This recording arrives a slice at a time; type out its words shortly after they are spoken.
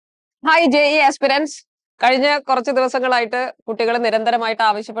Hi JE aspirants. കഴിഞ്ഞ കുറച്ച് ദിവസങ്ങളായിട്ട് കുട്ടികൾ നിരന്തരമായിട്ട്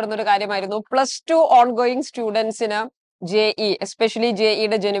ആവശ്യപ്പെടുന്ന ഒരു കാര്യമായിരുന്നു +2 ഓൺഗോയിങ് സ്റ്റുഡൻസിന് JE എസ്പെഷ്യലി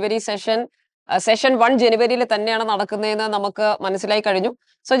JEയുടെ ജനുവരി സെഷൻ 1 ജനുവരിയിൽ തന്നെയാണ് നടക്കുന്നതെന്ന് നമുക്ക് മനസ്സിലായി കഴിഞ്ഞു.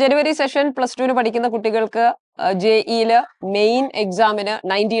 സോ ജനുവരി സെഷൻ +2 പഠിക്കുന്ന കുട്ടികൾക്ക് JEയില് മെയിൻ എക്സാമിന്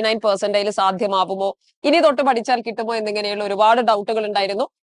 99% സാധ്യമാവുമോ, ഇനി തൊട്ട് പഠിച്ചാൽ കിട്ടുമോ എന്നിങ്ങനെയുള്ള ഒരുപാട് ഡൗട്ടുകൾ ഉണ്ടായിരുന്നു.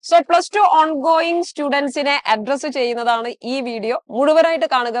 സോ +2 ഓൺഗോയിങ് സ്റ്റുഡൻസിനെ അഡ്രസ് ചെയ്യുന്നതാണ് ഈ വീഡിയോ. മുഴുവനായിട്ട്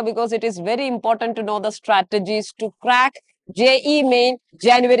കാണുക, because it is very important to know the strategies to crack JE main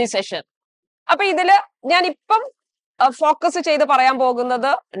January session. അപ്പൊ ഇതില് ഞാൻ ഇപ്പം ഫോക്കസ് ചെയ്ത് പറയാൻ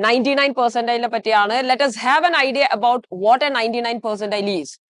പോകുന്നത് 99 പെർസെന്റൈലിനെ പറ്റിയാണ്. Let us have an idea about what A 99 percentile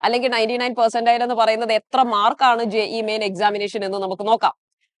is, അല്ലെങ്കിൽ 99 പെർസെന്റൈൽ എന്ന് പറയുന്നത് എത്ര മാർക്കാണ് JE മെയിൻ എക്സാമിനേഷൻ എന്ന് നമുക്ക് നോക്കാം.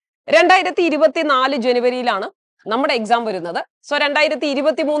 2024 ജനുവരിയിലാണ് നമ്മുടെ എക്സാം വരുന്നത്. സോ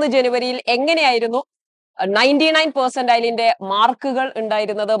 2023 ജനുവരിയിൽ എങ്ങനെയായിരുന്നു 99 പെർസെന്റൈലിന്റെ മാർക്കുകൾ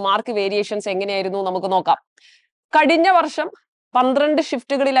ഉണ്ടായിരുന്നത്, മാർക്ക് വേരിയേഷൻസ് എങ്ങനെയായിരുന്നു നമുക്ക് നോക്കാം. കഴിഞ്ഞ വർഷം 12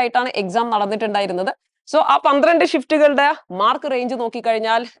 ഷിഫ്റ്റുകളിലായിട്ടാണ് എക്സാം നടന്നിട്ടുണ്ടായിരുന്നത്. സോ ആ 12 ഷിഫ്റ്റുകളുടെ മാർക്ക് റേഞ്ച്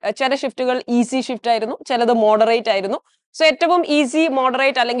നോക്കിക്കഴിഞ്ഞാൽ ചില ഷിഫ്റ്റുകൾ ഈസി ഷിഫ്റ്റ് ആയിരുന്നു, ചിലത് മോഡറേറ്റ് ആയിരുന്നു. സോ ഏറ്റവും ഈസി,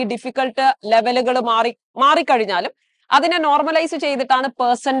 മോഡറേറ്റ് അല്ലെങ്കിൽ ഡിഫിക്കൽട്ട് ലെവലുകൾ മാറിക്കഴിഞ്ഞാലും അതിനെ നോർമലൈസ് ചെയ്തിട്ടാണ്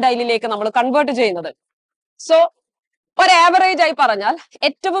പെർസെന്റൈലിലേക്ക് നമ്മൾ കൺവേർട്ട് ചെയ്യുന്നത്. സോ ഒരു ആവറേജ് ആയി പറഞ്ഞാൽ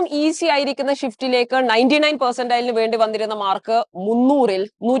ഏറ്റവും ഈസി ആയിരിക്കുന്ന ഷിഫ്റ്റിലേക്ക് 99 പെർസെന്റൈലിന് വേണ്ടി വന്നിരുന്ന മാർക്ക് 300ൽ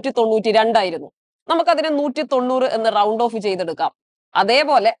 192 ആയിരുന്നു. നമുക്കതിനെ 190 എന്ന് റൗണ്ട് ഓഫ് ചെയ്തെടുക്കാം.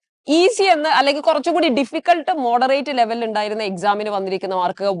 അതേപോലെ ഈസി എന്ന് അല്ലെങ്കിൽ കുറച്ചുകൂടി ഡിഫിക്കൽട്ട് മോഡറേറ്റ് ലെവലിൽ ഉണ്ടായിരുന്ന എക്സാമിന് വന്നിരിക്കുന്ന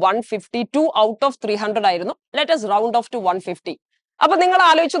മാർക്ക് 152 ഔട്ട് ഓഫ് 300 ആയിരുന്നു. Let us round of two 150. അപ്പൊ നിങ്ങൾ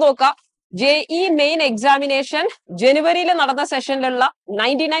ആലോചിച്ച് നോക്കുക, JE മെയിൻ എക്സാമിനേഷൻ ജനുവരിയിൽ നടന്ന സെഷനിലുള്ള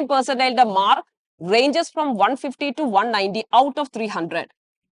 99 പെർസെന്റൈലിന്റെ mark ranges from 150 to 190 out of 300.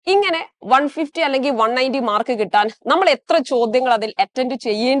 ഇങ്ങനെ 150 അല്ലെങ്കിൽ 190 മാർക്ക് കിട്ടാൻ നമ്മൾ എത്ര ചോദ്യങ്ങൾ അതിൽ അറ്റൻഡ്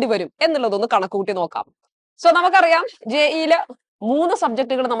ചെയ്യേണ്ടി വരും എന്നുള്ളതൊന്ന് കണക്കുകൂട്ടി നോക്കാം. സോ നമുക്കറിയാം JEയില് 3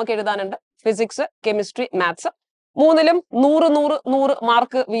 സബ്ജക്റ്റുകൾ നമുക്ക് എഴുതാനുണ്ട്: ഫിസിക്സ്, കെമിസ്ട്രി, മാത്സ്. മൂന്നിലും 100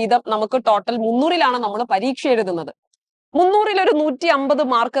 മാർക്ക് വീതം നമുക്ക് ടോട്ടൽ 300ലാണ് നമ്മൾ പരീക്ഷ എഴുതുന്നത്. 300ൽ ഒരു 150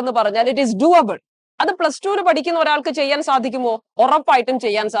 മാർക്ക് എന്ന് പറഞ്ഞാൽ ഇറ്റ് ഈസ് ഡൂവബിൾ. അത് +2 പഠിക്കുന്ന ഒരാൾക്ക് ചെയ്യാൻ സാധിക്കുമോ? ഉറപ്പായിട്ടും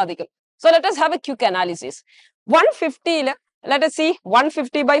ചെയ്യാൻ സാധിക്കും. So let us have a quick analysis. 150ല് let us see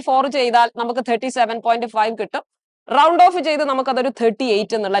 150/4 ചെയ്താൽ നമുക്ക് 37.5 കിട്ടും. റൗണ്ട് ഓഫ് ചെയ്ത് നമുക്കതൊരു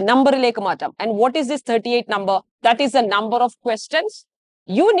 38 എന്നുള്ള നമ്പറിലേക്ക് മാറ്റാം. And what is this 38 number? That is the number of questions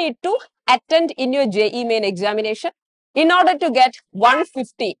you need to attend in your JE main examination in order to get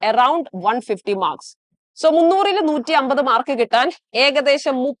 150, around 150 marks. So 300ൽ 150 mark കിട്ടാൻ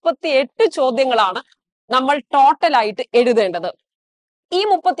ഏകദേശം 38 ചോദ്യങ്ങളാണ് നമ്മൾ ടോട്ടലായിട്ട് എഴുതേണ്ടത്. ഈ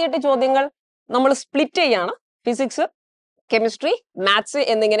 38 ചോദ്യങ്ങൾ നമ്മൾ സ്പ്ലിറ്റ് ചെയ്യാണ്. ഫിസിക്സ്, കെമിസ്ട്രി, മാത്സ്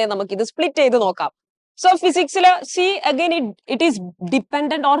എന്നിങ്ങനെ നമുക്ക് ഇത് സ്പ്ലിറ്റ് ചെയ്ത് നോക്കാം. So ഫിസിക്സിൽ C again it is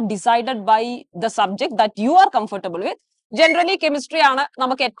dependent or decided by the subject that you are comfortable with. Generally chemistry ആണ്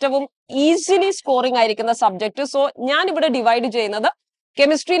നമുക്ക് ഏറ്റവും ഈസിലി സ്കോറിംഗ് ആയിരിക്കുന്ന സബ്ജക്ട്. സോ ഞാൻ ഇവിടെ ഡിവൈഡ് ചെയ്യുന്നത്,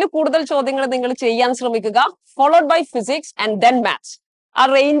 കെമിസ്ട്രിയിൽ കൂടുതൽ ചോദ്യങ്ങൾ നിങ്ങൾ ചെയ്യാൻ ശ്രമിക്കുക, followed by physics and then maths.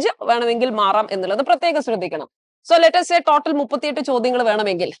 ആ റേഞ്ച് വേണമെങ്കിൽ മാറാം എന്നുള്ളത് പ്രത്യേകം ശ്രദ്ധിക്കണം. So let us say total 38 ചോദ്യങ്ങൾ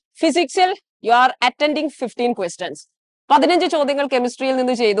വേണമെങ്കിൽ ഫിസിക്സിൽ യു ആർ അറ്റൻഡിങ് 15 ക്വസ്റ്റ്യൻസ്. 15 ചോദ്യങ്ങൾ കെമിസ്ട്രിയിൽ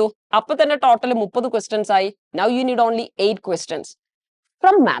നിന്ന് ചെയ്തു, അപ്പൊ തന്നെ ടോട്ടൽ 30 ക്വസ്റ്റ്യൻസ് ആയി. Now you need only 8 questions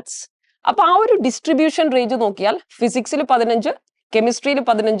from maths. അപ്പൊ ആ ഒരു ഡിസ്ട്രിബ്യൂഷൻ റേഞ്ച് നോക്കിയാൽ ഫിസിക്സിൽ 15, കെമിസ്ട്രിയിൽ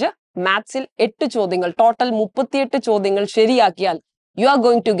 15, മാത്സിൽ 8 ചോദ്യങ്ങൾ, ടോട്ടൽ 38 ചോദ്യങ്ങൾ ശരിയാക്കിയാൽ you are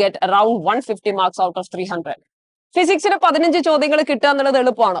going to get around 150 marks out of 300. ഫിസിക്സിന് 15 ചോദ്യങ്ങൾ കിട്ടുക എന്നുള്ളത്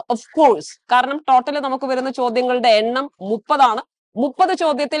എളുപ്പമാണ്, ഓഫ് കോഴ്സ്. കാരണം ടോട്ടൽ നമുക്ക് വരുന്ന ചോദ്യങ്ങളുടെ എണ്ണം 30 ആണ്. 30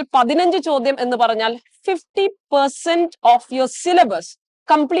 ചോദ്യത്തിൽ 15 ചോദ്യം എന്ന് പറഞ്ഞാൽ 50% ഓഫ് യുവർ സിലബസ്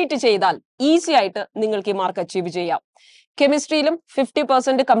കംപ്ലീറ്റ് ചെയ്താൽ ഈസി ആയിട്ട് നിങ്ങൾക്ക് ഈ മാർക്ക് അച്ചീവ് ചെയ്യാം. കെമിസ്ട്രിയിലും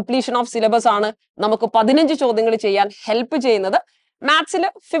 50% കംപ്ലീഷൻ ഓഫ് സിലബസ് ആണ് നമുക്ക് 15 ചോദ്യങ്ങൾ ചെയ്യാൻ ഹെൽപ്പ് ചെയ്യുന്നത്. മാത്സിൽ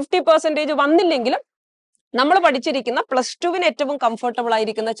 50% വന്നില്ലെങ്കിലും നമ്മൾ പഠിച്ചിരിക്കുന്ന +2വിന് ഏറ്റവും കംഫർട്ടബിൾ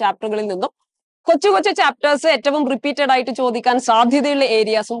ആയിരിക്കുന്ന ചാപ്റ്ററുകളിൽ നിന്നും കൊച്ചു കൊച്ചു ചാപ്റ്റേഴ്സ് ഏറ്റവും റിപ്പീറ്റഡ് ആയിട്ട് ചോദിക്കാൻ സാധ്യതയുള്ള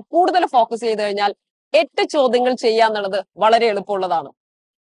ഏരിയാസും കൂടുതൽ ഫോക്കസ് ചെയ്ത് കഴിഞ്ഞാൽ 8 ചോദ്യങ്ങൾ ചെയ്യാന്നുള്ളത് വളരെ എളുപ്പമുള്ളതാണ്.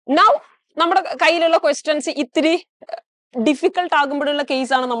 നൗ നമ്മുടെ കയ്യിലുള്ള ക്വസ്റ്റ്യൻസ് ഇത്തിരി ഡിഫിക്കൽട്ട് ആകുമ്പോഴുള്ള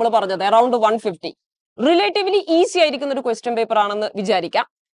കേസാണ് നമ്മൾ പറഞ്ഞത്. അറൌണ്ട് 150 റിലേറ്റീവ്ലി ഈസി ആയിരിക്കുന്ന ഒരു ക്വസ്റ്റ്യൻ പേപ്പർ ആണെന്ന് വിചാരിക്കാം.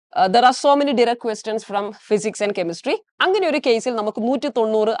 There are so many direct questions from physics and chemistry. അങ്ങനെ ഒരു കേസിൽ നമുക്ക്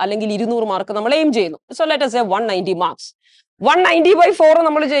 190 അല്ലെങ്കിൽ 200 മാർക്ക് നമ്മൾ എയിം ചെയ്യുന്നു. So let us say 190 marks. 190/4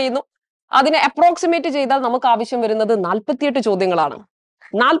 നമ്മൾ ചെയ്യുന്നു. അതിനെ അപ്രോക്സിമേറ്റ് ചെയ്താൽ നമുക്ക് ആവശ്യം വരുന്നത് 48 ചോദ്യങ്ങളാണ്.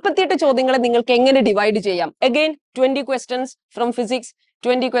 48 ചോദ്യങ്ങളെ നിങ്ങൾക്ക് എങ്ങനെ ഡിവൈഡ് ചെയ്യാം? Again 20 questions from physics,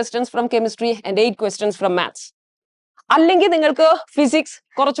 20 questions from chemistry and 8 questions from maths. അല്ലെങ്കിൽ നിങ്ങൾക്ക് ഫിസിക്സ്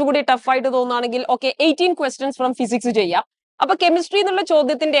കുറച്ചുകൂടി ടഫ് ആയിട്ട് തോന്നുകയാണെങ്കിൽ ഓക്കെ 18 ക്വസ്റ്റ്യൻസ് ഫ്രം ഫിസിക്സ് ചെയ്യാം. അപ്പൊ കെമിസ്ട്രി എന്നുള്ള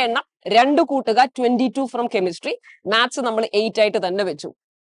ചോദ്യത്തിന്റെ എണ്ണം 2 കൂട്ടുക 22 ഫ്രം കെമിസ്ട്രി, മാത്സ് നമ്മൾ 8 ആയിട്ട് തന്നെ വെച്ചു.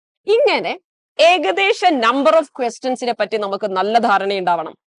 ഇങ്ങനെ ഏകദേശം നമ്പർ ഓഫ് ക്വസ്റ്റ്യൻസിനെ പറ്റി നമുക്ക് നല്ല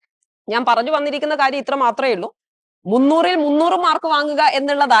ധാരണയുണ്ടാവണം. ഞാൻ പറഞ്ഞു വന്നിരിക്കുന്ന കാര്യം ഇത്ര മാത്രമേ ഉള്ളൂ. 300-ൽ 300 മാർക്ക് വാങ്ങുക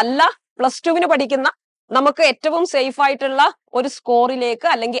എന്നുള്ളതല്ല പ്ലസ് ടുവിന് പഠിക്കുന്ന നമുക്ക് ഏറ്റവും സേഫ് ആയിട്ടുള്ള ഒരു സ്കോറിലേക്ക്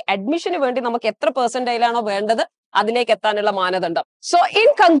അല്ലെങ്കിൽ അഡ്മിഷന് വേണ്ടി നമുക്ക് എത്ര പെർസെന്റൈലാണോ വേണ്ടത് അതിലേക്ക് എത്താനുള്ള മാനദണ്ഡം. സോ ഇൻ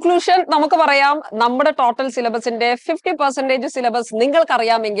കൺക്ലൂഷൻ നമുക്ക് പറയാം, നമ്മുടെ ടോട്ടൽ സിലബസിന്റെ 50% സിലബസ് നിങ്ങൾക്ക്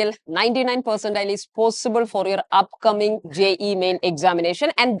അറിയാമെങ്കിൽ 99 percentile is possible for your upcoming JEE main examination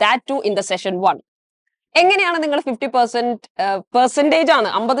and that to in the session 1. എങ്ങനെയാണ് നിങ്ങൾ 50% ആണ്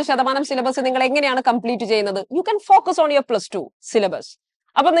 50% സിലബസ് നിങ്ങൾ എങ്ങനെയാണ് കംപ്ലീറ്റ് ചെയ്യുന്നത്? You can focus on your plus 2 syllabus.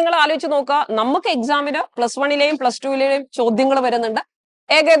 അപ്പൊ നിങ്ങൾ ആലോചിച്ച് നോക്കുക, നമുക്ക് എക്സാമിന് പ്ലസ് 1-ലെയും പ്ലസ് 2-ലെയും ചോദ്യങ്ങൾ വരുന്നുണ്ട്.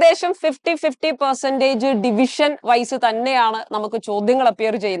 ഏകദേശം 50% ഡിവിഷൻ വൈസ് തന്നെയാണ് നമുക്ക് ചോദ്യങ്ങൾ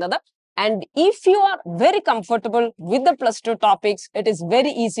അപ്പിയർ ചെയ്യുന്നത്. And if you are very comfortable with the plus 2 topics, it is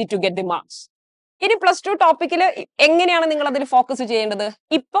very easy to get the marks. ഇനി പ്ലസ് 2 ടോപ്പിക്കിൽ എങ്ങനെയാണ് നിങ്ങൾ അതിൽ ഫോക്കസ് ചെയ്യേണ്ടത്?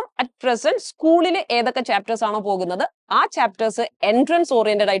 ഇപ്പം അറ്റ് പ്രസന്റ് സ്കൂളിൽ ഏതൊക്കെ ചാപ്റ്റേഴ്സ് ആണോ പോകുന്നത് ആ ചാപ്റ്റേഴ്സ് എൻട്രൻസ്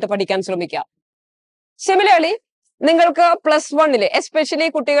ഓറിയന്റഡ് ആയിട്ട് പഠിക്കാൻ ശ്രമിക്കുക. സിമിലർലി നിങ്ങൾക്ക് പ്ലസ് 1-ല് എസ്പെഷ്യലി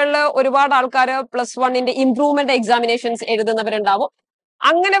കുട്ടികളിൽ ഒരുപാട് ആൾക്കാർ പ്ലസ് 1-ന്റെ ഇംപ്രൂവ്മെന്റ് എക്സാമിനേഷൻസ് എഴുതുന്നവരുണ്ടാവും.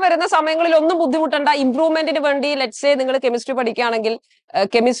 അങ്ങനെ വരുന്ന സമയങ്ങളിൽ ഒന്നും ബുദ്ധിമുട്ടണ്ട. ഇംപ്രൂവ്മെന്റിന് വേണ്ടി ലെറ്റ്സ് സേ നിങ്ങൾ കെമിസ്ട്രി പഠിക്കുകയാണെങ്കിൽ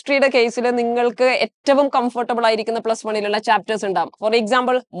കെമിസ്ട്രിയുടെ കേസിൽ നിങ്ങൾക്ക് ഏറ്റവും കംഫർട്ടബിൾ ആയിരിക്കുന്ന പ്ലസ് 1-ലുള്ള ചാപ്റ്റേഴ്സ് ഉണ്ടാവും. ഫോർ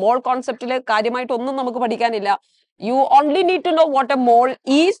എക്സാമ്പിൾ മോൾ കോൺസെപ്റ്റിൽ കാര്യമായിട്ടൊന്നും നമുക്ക് പഠിക്കാനില്ല. You only need to know what A mall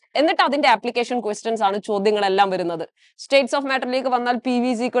is, എന്നിട്ട് അതിന്റെ ആപ്ലിക്കേഷൻ ക്വസ്റ്റ്യൻസ് ആണ് ചോദ്യങ്ങളെല്ലാം വരുന്നത്. സ്റ്റേറ്റ്സ് ഓഫ് മാറ്ററിലേക്ക് വന്നാൽ PV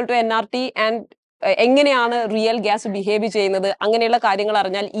is equal to nRT and എങ്ങനെയാണ് റിയൽ ഗ്യാസ് ബിഹേവ് ചെയ്യുന്നത്, അങ്ങനെയുള്ള കാര്യങ്ങൾ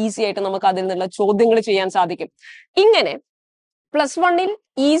അറിഞ്ഞാൽ ഈസി ആയിട്ട് നമുക്ക് അതിൽ നിന്നുള്ള ചോദ്യങ്ങൾ ചെയ്യാൻ സാധിക്കും. ഇങ്ങനെ പ്ലസ് 1-ൽ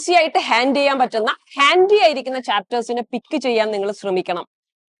ഈസി ആയിട്ട് ഹാൻഡ് ചെയ്യാൻ പറ്റുന്ന ഹാൻഡി ആയിരിക്കുന്ന ചാപ്റ്റേഴ്സിനെ പിക്ക് ചെയ്യാൻ നിങ്ങൾ ശ്രമിക്കണം.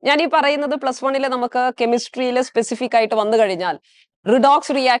 ഞാൻ ഈ പറയുന്നത് പ്ലസ് 1-ൽ നമുക്ക് കെമിസ്ട്രിയിൽ സ്പെസിഫിക് ആയിട്ട് വന്നു കഴിഞ്ഞാൽ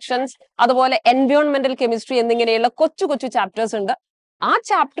റിഡോക്സ് റിയാക്ഷൻസ്, അതുപോലെ എൻവയോൺമെന്റൽ കെമിസ്ട്രി എന്നിങ്ങനെയുള്ള കൊച്ചു കൊച്ചു ചാപ്റ്റേഴ്സ് ഉണ്ട്. ആ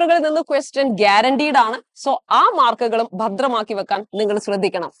ചാപ്റ്ററുകളിൽ നിന്ന് ക്വസ്റ്റ്യൻ ഗ്യാരണ്ടീഡ് ആണ്. സോ ആ മാർക്കുകളും ഭദ്രമാക്കി വെക്കാൻ നിങ്ങൾ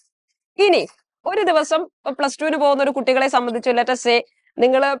ശ്രദ്ധിക്കണം. ഇനി ഒരു ദിവസം പ്ലസ് 2-ന് പോകുന്ന ഒരു കുട്ടികളെ സംബന്ധിച്ച് ലെറ്റ്സ് സേ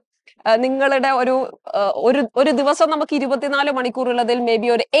നിങ്ങളുടെ ഒരു ദിവസം നമുക്ക് 24 മണിക്കൂറുള്ളതിൽ മേ ബി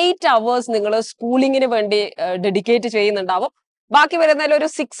ഒരു 8 hours നിങ്ങൾ സ്കൂളിങ്ങിന് വേണ്ടി ഡെഡിക്കേറ്റ് ചെയ്യുന്നുണ്ടാവും. ബാക്കി വരുന്നതിൽ ഒരു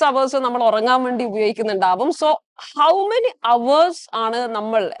 6 hours നമ്മൾ ഉറങ്ങാൻ വേണ്ടി ഉപയോഗിക്കുന്നുണ്ടാവും. സോ ഹൗ മെനി അവേഴ്സ് ആണ്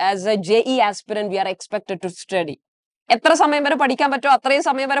നമ്മൾ as A JEE aspirant V R expected to study? എത്ര സമയം വരെ പഠിക്കാൻ പറ്റുമോ അത്രയും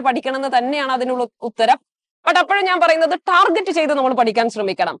സമയം വരെ പഠിക്കണം എന്ന് തന്നെയാണ് അതിനുള്ള ഉത്തരം. ബട്ട് അപ്പോഴും ഞാൻ പറയുന്നത് ടാർഗറ്റ് ചെയ്ത് നമ്മൾ പഠിക്കാൻ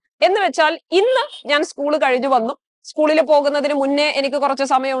ശ്രമിക്കണം. എന്ന് വെച്ചാൽ ഇന്ന് ഞാൻ സ്കൂൾ കഴിഞ്ഞു വന്നു, സ്കൂളിൽ പോകുന്നതിന് മുന്നേ എനിക്ക് കുറച്ച്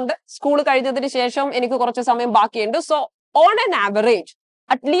സമയമുണ്ട്, സ്കൂൾ കഴിഞ്ഞതിന് ശേഷം എനിക്ക് കുറച്ച് സമയം ബാക്കിയുണ്ട്. So on an average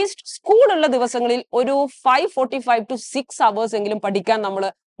at least സ്കൂളുള്ള ദിവസങ്ങളിൽ ഒരു 5:45 to 6 hours എങ്കിലും പഠിക്കാൻ നമ്മൾ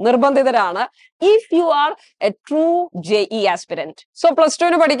നിർബന്ധിതരാണ് if you are A true JEE aspirant. So plus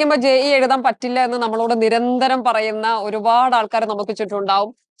 2-ന് പഠിക്കുമ്പോൾ JEE എഴുതാൻ പറ്റില്ല എന്ന് നമ്മളോട് നിരന്തരം പറയുന്ന ഒരുപാട് ആൾക്കാർ നമുക്ക്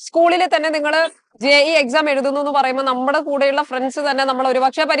ചുറ്റുണ്ടാവും. സ്കൂളിൽ തന്നെ നിങ്ങൾ JEE എക്സാം എഴുതുന്നു എന്ന് പറയുമ്പോൾ നമ്മുടെ കൂടെയുള്ള ഫ്രണ്ട്സ് തന്നെ നമ്മൾ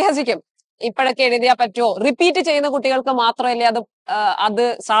ഒരുപക്ഷെ പരിഹസിക്കും. ഇപ്പോഴൊക്കെ എഴുതിയാൽ പറ്റുമോ, റിപ്പീറ്റ് ചെയ്യുന്ന കുട്ടികൾക്ക് മാത്രമല്ലേ അത്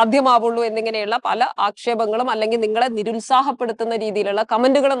സാധ്യമാവുള്ളൂ എന്നിങ്ങനെയുള്ള പല ആക്ഷേപങ്ങളും അല്ലെങ്കിൽ നിങ്ങളെ നിരുത്സാഹപ്പെടുത്തുന്ന രീതിയിലുള്ള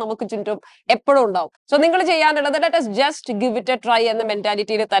കമന്റുകളും നമുക്ക് ചുറ്റും എപ്പോഴും ഉണ്ടാവും. സോ നിങ്ങൾ ചെയ്യാനുള്ളത് let us just give it A try എന്ന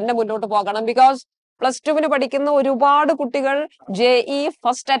മെന്റാലിറ്റിയിൽ തന്നെ മുന്നോട്ട് പോകണം. ബിക്കോസ് പ്ലസ് 2-ന് പഠിക്കുന്ന ഒരുപാട് കുട്ടികൾ JEE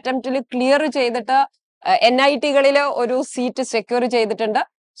ഫസ്റ്റ് അറ്റംപ്റ്റിൽ ക്ലിയർ ചെയ്തിട്ട് NIT-കളിൽ ഒരു സീറ്റ് സെക്യൂർ ചെയ്തിട്ടുണ്ട്.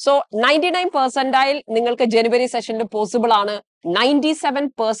 സോ 99 പെർസെന്റൈൽ നിങ്ങൾക്ക് ജനുവരി സെഷനിൽ പോസിബിൾ ആണ്. 97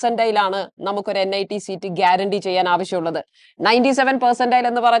 പെർസെന്റൈലാണ് നമുക്കൊരു NIT സീറ്റ് ഗ്യാരണ്ടി ചെയ്യാൻ ആവശ്യമുള്ളത്. 97 പെർസെന്റൈൽ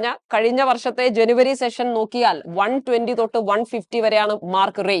എന്ന് പറഞ്ഞാൽ കഴിഞ്ഞ വർഷത്തെ ജനുവരി സെഷൻ നോക്കിയാൽ 120 തൊട്ട് 150 വരെയാണ്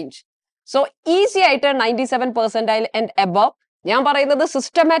മാർക്ക് റേഞ്ച്. സോ ഈസി ആയിട്ട് 97 പെർസെന്റൈൽ ആൻഡ് എബവ്. ഞാൻ പറയുന്നത്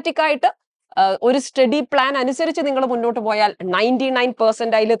സിസ്റ്റമാറ്റിക് ആയിട്ട് ഒരു സ്റ്റഡി പ്ലാൻ അനുസരിച്ച് നിങ്ങൾ മുന്നോട്ട് പോയാൽ 99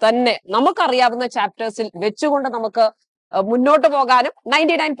 പെർസെന്റൈൽ തന്നെ നമുക്കറിയാവുന്ന ചാപ്റ്റേഴ്സിൽ വെച്ചുകൊണ്ട് നമുക്ക് മുന്നോട്ട് പോകാനും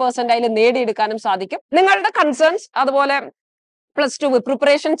 99 പെർസെന്റൈൽ നേടിയെടുക്കാനും സാധിക്കും. നിങ്ങളുടെ കൺസേൺസ് അതുപോലെ പ്ലസ് 2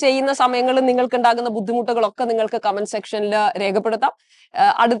 പ്രിപ്പറേഷൻ ചെയ്യുന്ന സമയങ്ങളിൽ നിങ്ങൾക്ക് ഉണ്ടാകുന്ന ബുദ്ധിമുട്ടുകളൊക്കെ നിങ്ങൾക്ക് കമന്റ് സെക്ഷനിൽ രേഖപ്പെടുത്താം.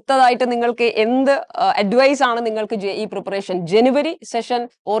 അടുത്തതായിട്ട് നിങ്ങൾക്ക് എന്ത് അഡ്വൈസ് ആണ് നിങ്ങൾക്ക് JEE പ്രിപ്പറേഷൻ ജനുവരി സെഷൻ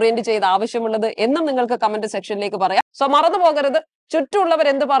ഓറിയന്റ് ചെയ്ത് ആവശ്യമുള്ളത് എന്നും നിങ്ങൾക്ക് കമന്റ് സെക്ഷനിലേക്ക് പറയാം. സോ മറന്നു പോകരുത്, ചുറ്റുമുള്ളവർ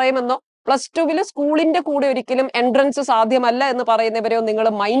എന്ത് പറയുമെന്നോ പ്ലസ് 2-ൽ സ്കൂളിന്റെ കൂടെ ഒരിക്കലും എൻട്രൻസ് സാധ്യമല്ല എന്ന് പറയുന്നവരെയോ നിങ്ങൾ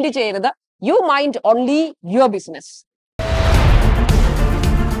മൈൻഡ് ചെയ്യരുത്. You mind only your business.